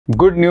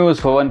Good news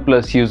for one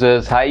plus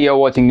users. High you are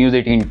watching news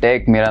 18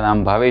 take. मेरा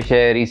नाम भावेश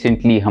है।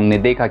 Recently हमने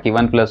देखा कि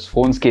वन प्लस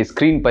फोन्स के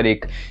स्क्रीन पर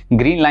एक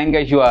ग्रीन लाइन का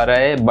इशू आ रहा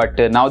है,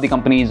 but now the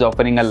company is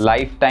offering a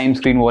life time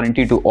screen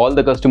warranty to all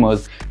the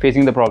customers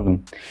facing the problem.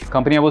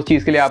 Company अब उस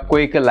चीज़ के लिए आपको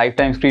एक लाइफ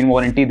टाइम स्क्रीन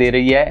वारंटी दे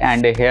रही है,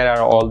 and hair are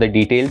all the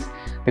details.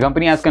 The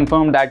company has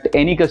confirmed that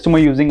any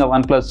customer using a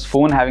OnePlus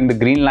phone having the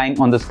green line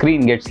on the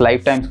screen gets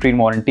lifetime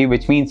screen warranty,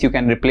 which means you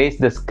can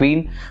replace the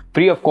screen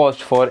free of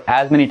cost for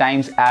as many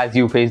times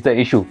as you face the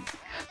issue.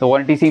 The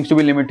warranty seems to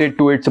be limited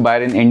to its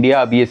buyer in India.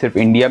 अब ये सिर्फ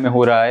India में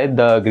हो रहा है.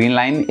 The green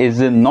line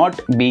is not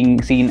being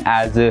seen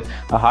as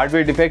a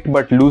hardware defect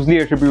but loosely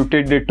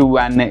attributed to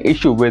an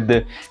issue with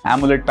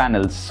AMOLED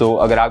panels. So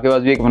अगर आपके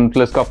पास भी एक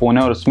OnePlus का फ़ोन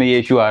है और उसमें ये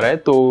इशू आ रहा है,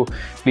 तो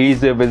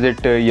please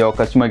visit your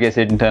customer care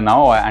center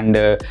now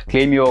and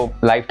claim your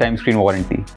lifetime screen warranty.